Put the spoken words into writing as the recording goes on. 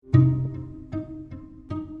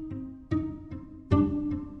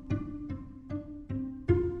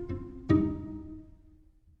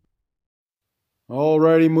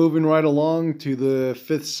everybody. Moving right along to the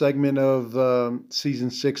fifth segment of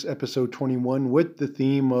season 6, episode 21, with the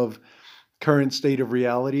theme of current state of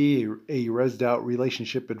reality, a rezzed out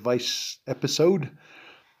relationship advice episode.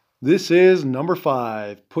 This is number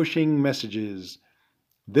 5, pushing messages.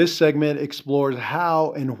 This segment explores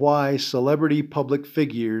how and why celebrity public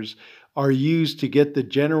figures are used to get the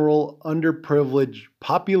general underprivileged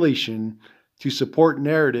population to support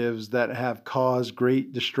narratives that have caused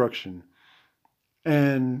great destruction.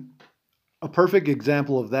 And a perfect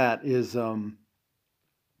example of that is the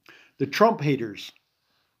Trump haters.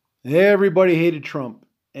 Everybody hated Trump.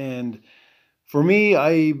 And for me,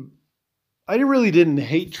 I really didn't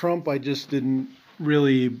hate Trump. I just didn't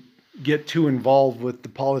really get too involved with the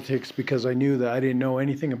politics because I knew that I didn't know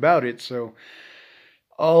anything about it. So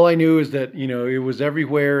all I knew is that, it was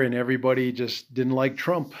everywhere and everybody just didn't like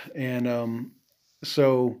Trump. And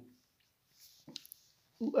so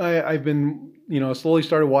I've been, slowly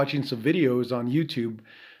started watching some videos on YouTube,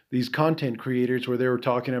 these content creators where they were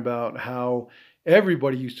talking about how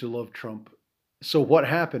everybody used to love Trump. So what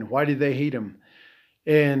happened? Why did they hate him?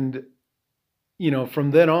 And,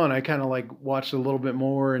 from then on, I kind of like watched a little bit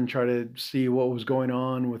more and try to see what was going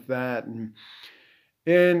on with that.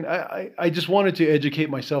 And I just wanted to educate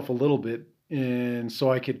myself a little bit. And so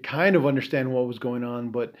I could kind of understand what was going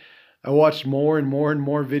on. But I watched more and more and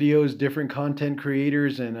more videos, different content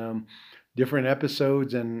creators and different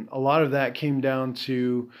episodes. And a lot of that came down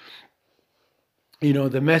to,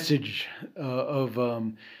 the message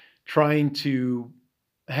of trying to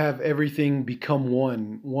have everything become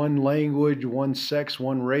one language, one sex,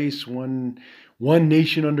 one race, one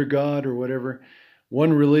nation under God or whatever,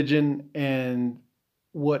 one religion. And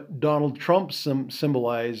what Donald Trump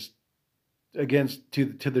symbolized against to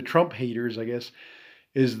the Trump haters, I guess,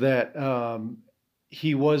 is that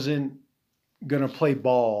he wasn't going to play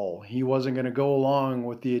ball. He wasn't going to go along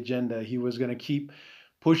with the agenda. He was going to keep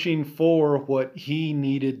pushing for what he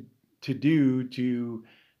needed to do to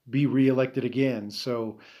be reelected again.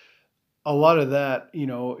 So a lot of that,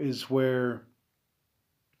 is where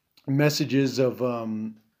messages of,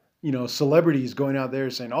 celebrities going out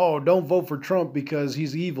there saying, oh, don't vote for Trump because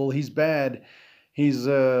he's evil, he's bad, he's,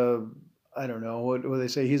 I don't know, what they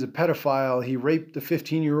say, he's a pedophile, he raped a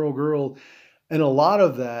 15-year-old girl. And a lot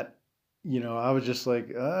of that, I was just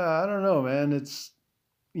like, I don't know, man. It's,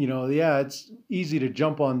 yeah, it's easy to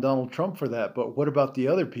jump on Donald Trump for that. But what about the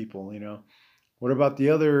other people, What about the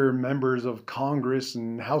other members of Congress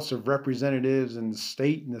and House of Representatives and the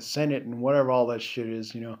state and the Senate and whatever all that shit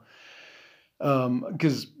is,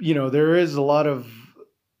 Because, there is a lot of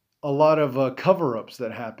cover-ups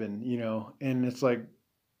that happen, and it's like,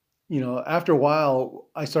 after a while,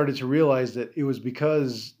 I started to realize that it was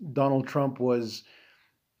because Donald Trump was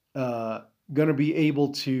going to be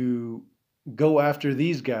able to go after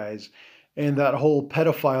these guys and that whole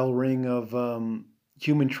pedophile ring of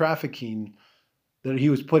human trafficking, that he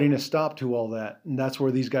was putting a stop to all that. And that's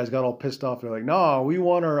where these guys got all pissed off. They're like, no, we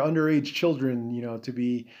want our underage children,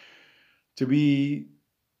 to be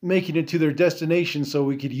making it to their destination so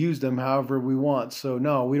we could use them however we want. So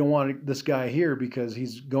no, we don't want this guy here because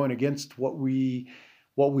he's going against what we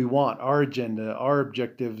want, our agenda, our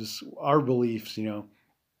objectives, our beliefs,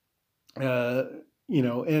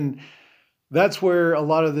 and that's where a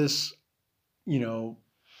lot of this,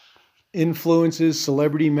 influences,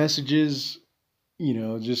 celebrity messages,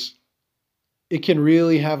 just, it can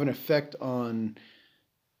really have an effect on,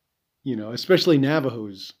 especially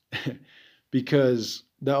Navajos, because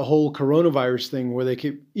that whole coronavirus thing where they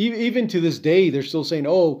keep, even to this day, they're still saying,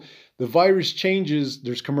 oh, the virus changes.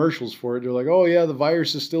 There's commercials for it. They're like, oh yeah, the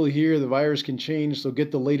virus is still here. The virus can change. So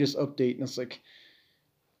get the latest update. And it's like,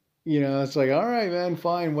 it's like, all right, man,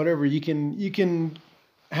 fine, whatever. You can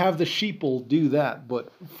have the sheeple do that.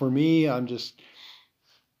 But for me, I'm just,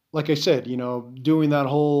 like I said, doing that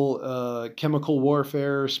whole chemical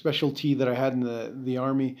warfare specialty that I had in the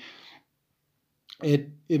Army,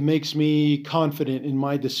 it makes me confident in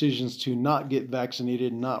my decisions to not get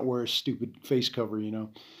vaccinated and not wear a stupid face cover,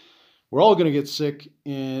 We're all going to get sick,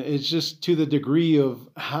 and it's just to the degree of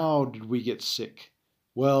how did we get sick?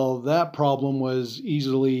 Well, that problem was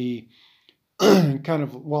easily kind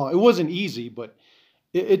of, well, it wasn't easy, but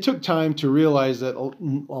it took time to realize that a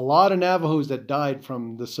lot of Navajos that died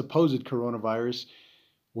from the supposed coronavirus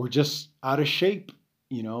were just out of shape.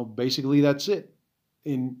 Basically that's it.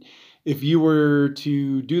 And if you were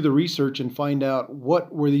to do the research and find out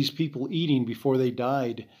what were these people eating before they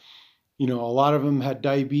died, a lot of them had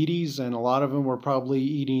diabetes and a lot of them were probably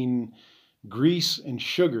eating grease and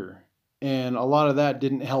sugar. And a lot of that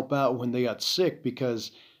didn't help out when they got sick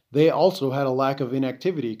because they also had a lack of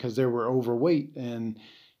inactivity because they were overweight, and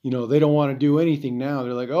they don't want to do anything now.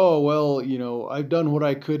 They're like, oh well, I've done what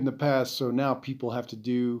I could in the past, so now people have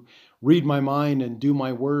to read my mind and do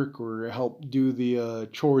my work or help do the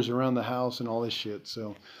chores around the house and all this shit.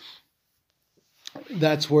 So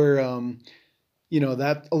that's where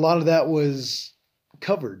that a lot of that was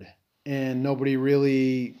covered, and nobody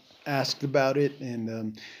really asked about it.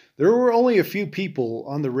 And there were only a few people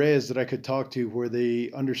on the res that I could talk to where they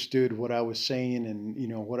understood what I was saying and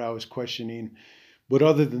what I was questioning. But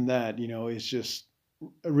other than that, it's just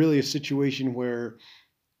really a situation where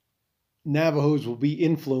Navajos will be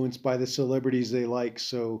influenced by the celebrities they like.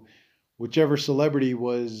 So whichever celebrity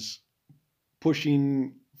was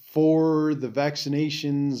pushing for the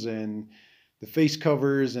vaccinations and the face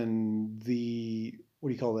covers and the, what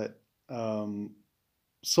do you call that,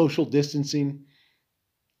 social distancing,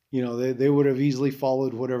 they would have easily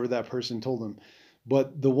followed whatever that person told them.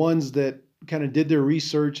 But the ones that kind of did their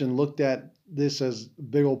research and looked at this as a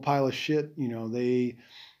big old pile of shit,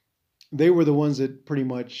 they were the ones that pretty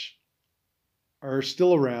much are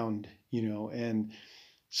still around, and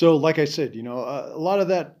so like I said, a lot of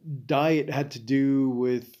that diet had to do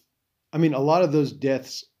with, a lot of those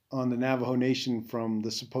deaths on the Navajo Nation from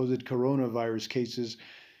the supposed coronavirus cases,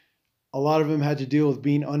 a lot of them had to deal with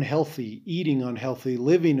being unhealthy, eating unhealthy,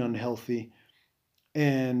 living unhealthy.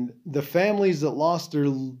 And the families that lost their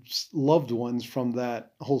loved ones from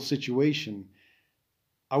that whole situation,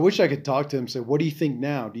 I wish I could talk to them and say, what do you think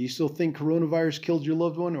now? Do you still think coronavirus killed your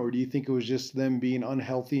loved one? Or do you think it was just them being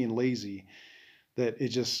unhealthy and lazy, that it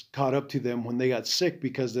just caught up to them when they got sick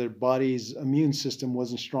because their body's immune system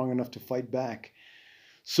wasn't strong enough to fight back?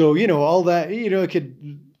 So, all that,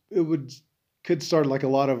 could start like a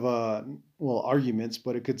lot of, arguments,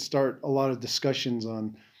 but it could start a lot of discussions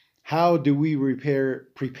on how do we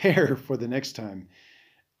prepare for the next time.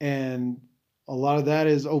 And a lot of that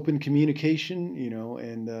is open communication,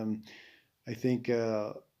 and I think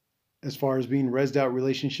as far as being rezzed out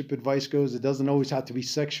relationship advice goes, it doesn't always have to be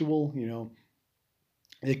sexual,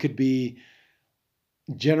 it could be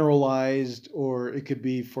generalized, or it could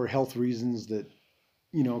be for health reasons that,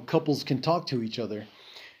 couples can talk to each other.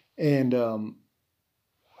 And,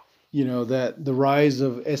 that the rise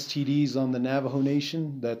of STDs on the Navajo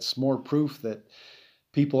Nation, that's more proof that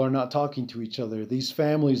people are not talking to each other. These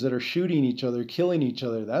families that are shooting each other, killing each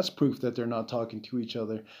other, that's proof that they're not talking to each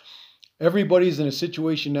other. Everybody's in a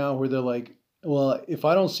situation now where they're like, well, if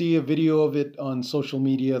I don't see a video of it on social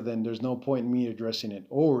media, then there's no point in me addressing it.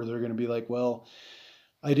 Or they're going to be like, well,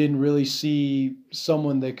 I didn't really see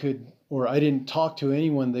someone that could, or I didn't talk to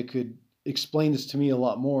anyone that could explain this to me a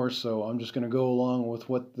lot more, so I'm just going to go along with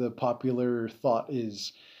what the popular thought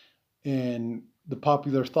is. And the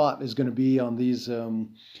popular thought is going to be on these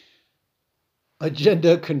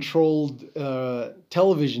agenda controlled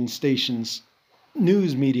television stations,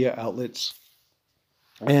 news media outlets.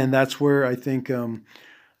 And that's where I think a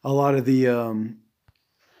lot of the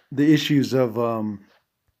issues of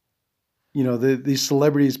these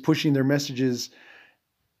celebrities pushing their messages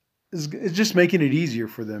is just making it easier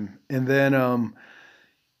for them. And then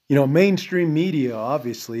mainstream media,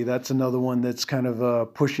 obviously, that's another one that's kind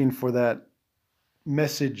of pushing for that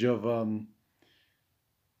message of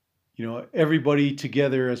everybody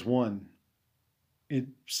together as one. It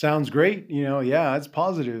sounds great, yeah, it's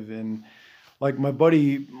positive. And like my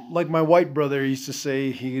buddy, like my white brother used to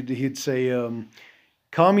say, he'd say,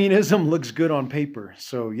 communism looks good on paper.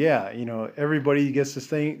 So yeah, everybody gets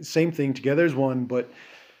the same thing together as one. But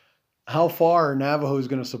how far Navajo is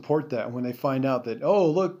going to support that when they find out that, oh,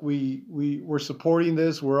 look, we're supporting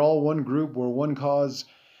this, we're all one group, we're one cause,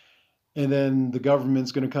 and then the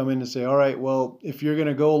government's going to come in and say, all right, well, if you're going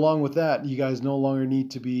to go along with that, you guys no longer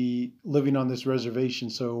need to be living on this reservation.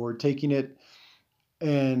 So we're taking it,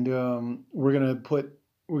 and we're going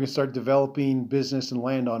to start developing business and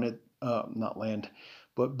land on it, not land,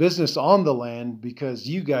 but business on the land, because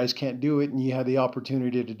you guys can't do it and you had the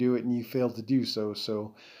opportunity to do it and you failed to do so.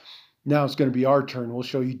 So now it's going to be our turn. We'll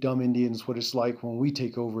show you dumb Indians what it's like when we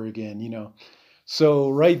take over again, So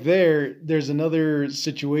right there's another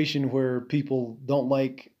situation where people don't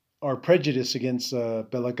like our prejudice against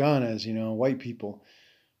Belaganas, white people.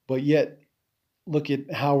 But yet, look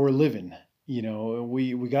at how we're living.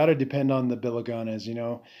 We got to depend on the Belaganas.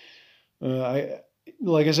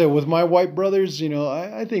 Like I said, with my white brothers,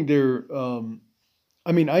 I think they're.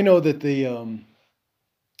 I know that they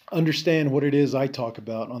understand what it is I talk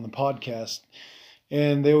about on the podcast,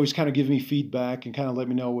 and they always kind of give me feedback and kind of let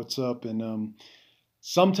me know what's up. And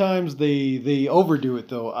sometimes they overdo it,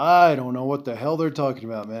 though. I don't know what the hell they're talking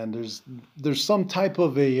about, man. There's some type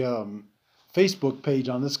of a Facebook page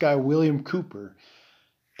on this guy, William Cooper.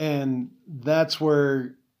 And that's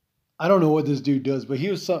where, I don't know what this dude does, but he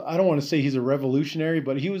was, I don't want to say he's a revolutionary,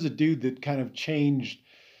 but he was a dude that kind of changed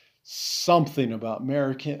something about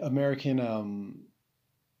American,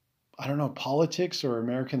 I don't know, politics or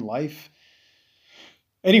American life.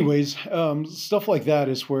 Anyways, stuff like that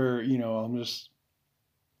is where,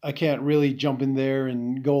 I can't really jump in there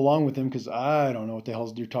and go along with him because I don't know what the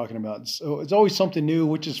hell you're talking about. So it's always something new,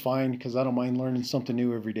 which is fine because I don't mind learning something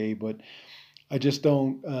new every day, but I just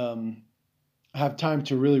don't have time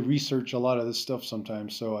to really research a lot of this stuff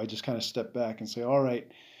sometimes. So I just kind of step back and say, all right,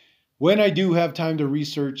 when I do have time to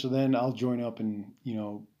research, then I'll join up and,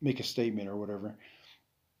 make a statement or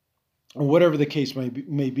whatever the case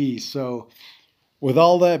may be. So with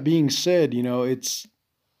all that being said, it's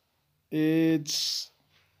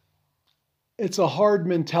a hard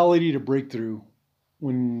mentality to break through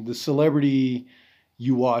when the celebrity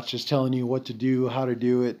you watch is telling you what to do, how to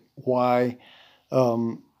do it, why.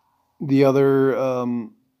 The other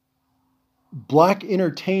black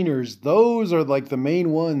entertainers, those are like the main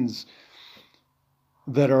ones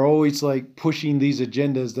that are always like pushing these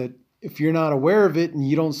agendas that if you're not aware of it and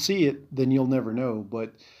you don't see it, then you'll never know.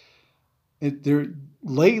 But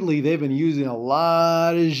lately they've been using a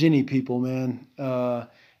lot of Ginny people, man.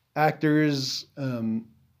 Actors,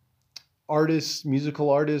 artists, musical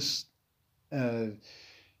artists, to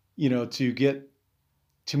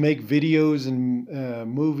make videos and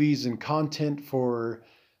movies and content for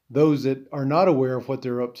those that are not aware of what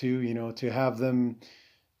they're up to, to have them,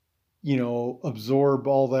 absorb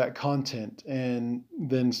all that content and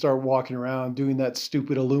then start walking around doing that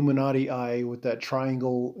stupid Illuminati eye with that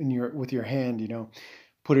triangle with your hand,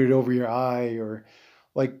 put it over your eye, or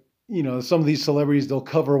like, some of these celebrities, they'll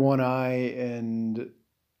cover one eye and,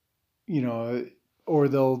 or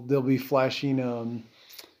they'll be flashing,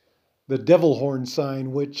 the devil horn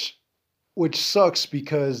sign, which sucks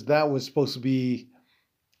because that was supposed to be,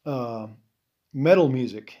 metal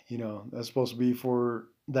music, that's supposed to be for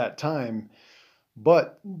that time,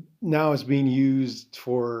 but now it's being used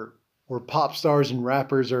for where pop stars and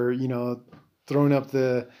rappers are, throwing up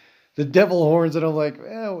the devil horns, and I'm like,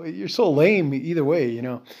 you're so lame either way,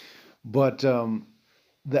 but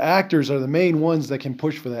the actors are the main ones that can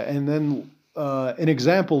push for that. And then an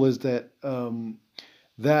example is that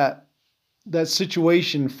that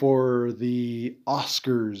situation for the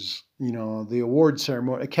Oscars, the award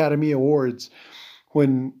ceremony, Academy Awards,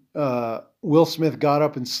 when Will Smith got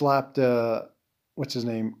up and slapped what's his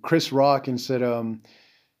name, Chris Rock, and said,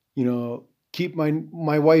 keep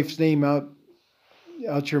my wife's name out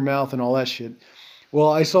your mouth and all that shit. Well,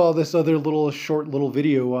 I saw this other short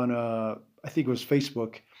video on I think it was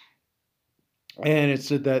Facebook, and it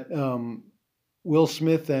said that Will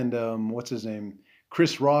Smith and what's his name,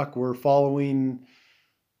 Chris Rock, were following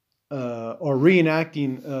or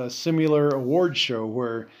reenacting a similar award show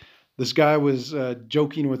where this guy was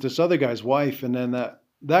joking with this other guy's wife, and then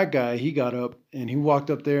that guy, he got up and he walked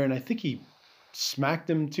up there, and I think he smacked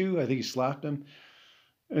him too. I think he slapped him.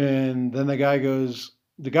 And then the guy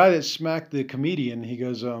that smacked the comedian, he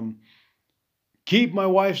goes, keep my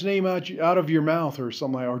wife's name out of your mouth, or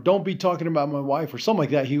something, or don't be talking about my wife, or something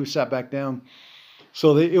like that. He was sat back down.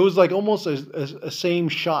 So it was like almost a same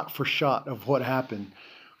shot for shot of what happened.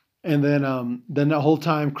 And then that whole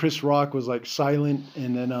time Chris Rock was like silent,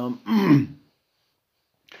 and then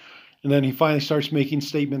and then he finally starts making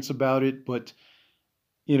statements about it. But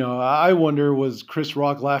I wonder, was Chris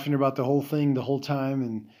Rock laughing about the whole thing the whole time,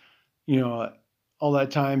 and all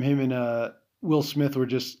that time him and Will Smith were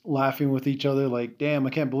just laughing with each other, like, damn,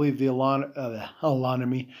 I can't believe the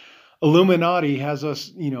Illuminati has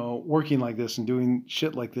us, working like this and doing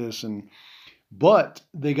shit like this. But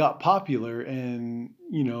they got popular, and,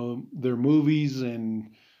 their movies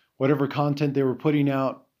and whatever content they were putting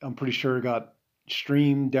out, I'm pretty sure it got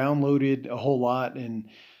streamed, downloaded a whole lot, and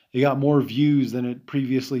it got more views than it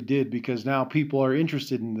previously did, because now people are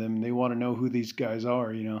interested in them. They want to know who these guys are,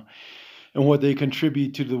 and what they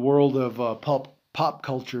contribute to the world of pop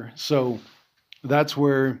culture. So that's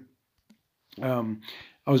where I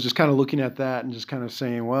was just kind of looking at that and just kind of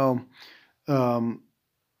saying, well,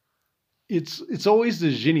 it's always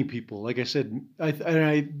the Ginny people. Like I said,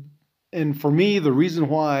 and for me, the reason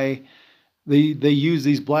why they use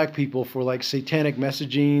these black people for like satanic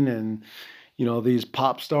messaging, and these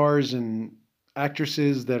pop stars and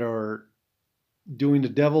actresses that are doing the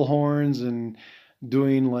devil horns and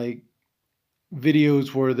doing like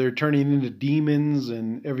videos where they're turning into demons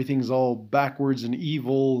and everything's all backwards and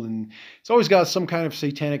evil, and it's always got some kind of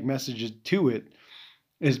satanic message to it,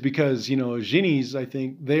 is because Ginnies, I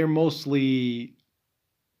think they're mostly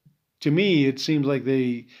to me, it seems like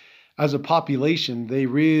they, as a population, they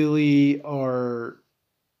really are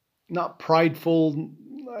not prideful.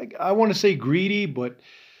 Like, I want to say greedy, but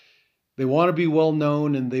they want to be well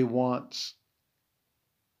known, and they want,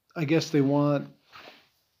 I guess they want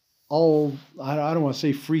all, I don't want to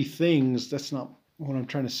say free things. That's not what I'm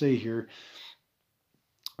trying to say here.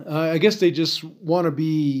 I guess they just want to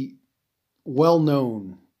be well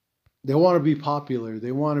known. They want to be popular.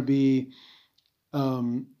 They want to be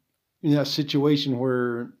um, in that situation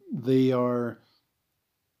where they are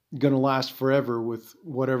going to last forever with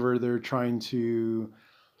whatever they're trying to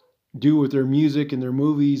do with their music and their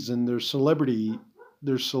movies and celebrityism,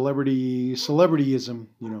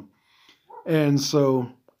 you know. And so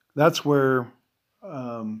that's where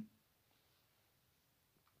um,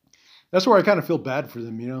 that's where I kind of feel bad for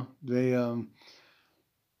them, you know.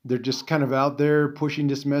 They're just kind of out there pushing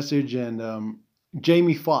this message. And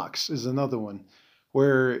Jamie Foxx is another one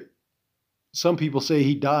where some people say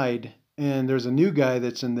he died, and there's a new guy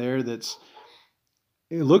that's in there that's,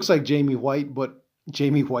 it looks like Jamie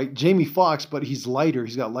Foxx, but he's lighter.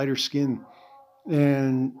 He's got lighter skin,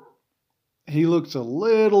 and he looks a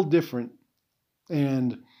little different.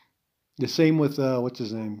 And the same with what's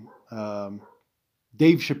his name,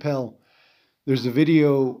 Dave Chappelle. There's a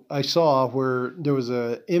video I saw where there was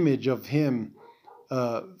a image of him.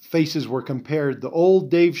 Faces were compared. The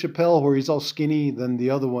old Dave Chappelle, where he's all skinny, then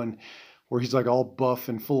the other one, where he's like all buff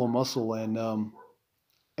and full of muscle,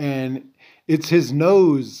 and it's his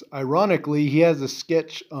nose. Ironically, he has a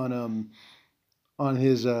sketch on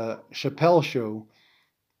his Chappelle show,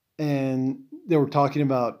 and they were talking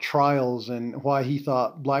about trials and why he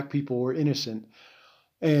thought black people were innocent.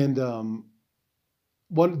 And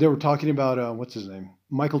one they were talking about what's his name,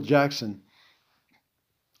 Michael Jackson.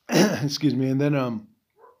 Excuse me. And then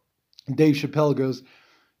Dave Chappelle goes,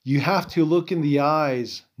 "You have to look in the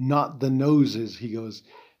eyes, not the noses." He goes,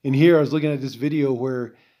 and here I was looking at this video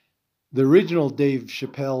where the original Dave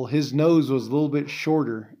Chappelle, his nose was a little bit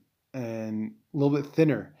shorter and a little bit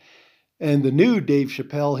thinner. And the new Dave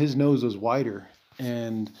Chappelle, his nose was wider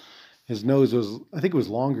and his nose was, I think it was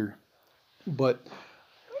longer. But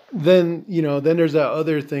then, you know, then there's that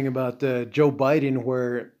other thing about Joe Biden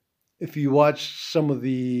where if you watch some of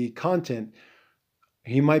the content,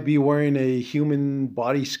 he might be wearing a human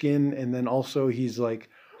body skin, and then also he's like,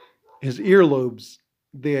 his earlobes,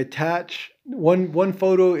 they attach. One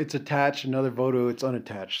photo it's attached, another photo it's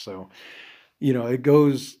unattached. So, you know, it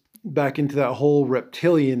goes back into that whole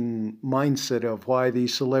reptilian mindset of why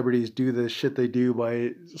these celebrities do the shit they do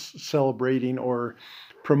by celebrating or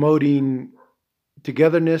promoting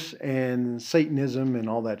togetherness and Satanism and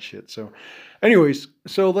all that shit. So, anyways,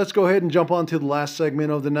 so let's go ahead and jump on to the last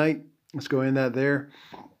segment of the night. Let's go in that there.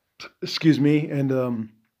 Excuse me, and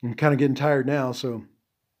I'm kind of getting tired now, so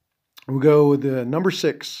we'll go with the number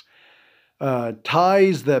 6.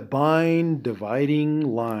 Ties that bind dividing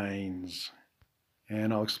lines.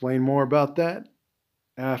 And I'll explain more about that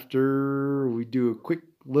after we do a quick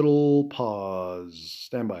little pause.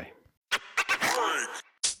 Stand by.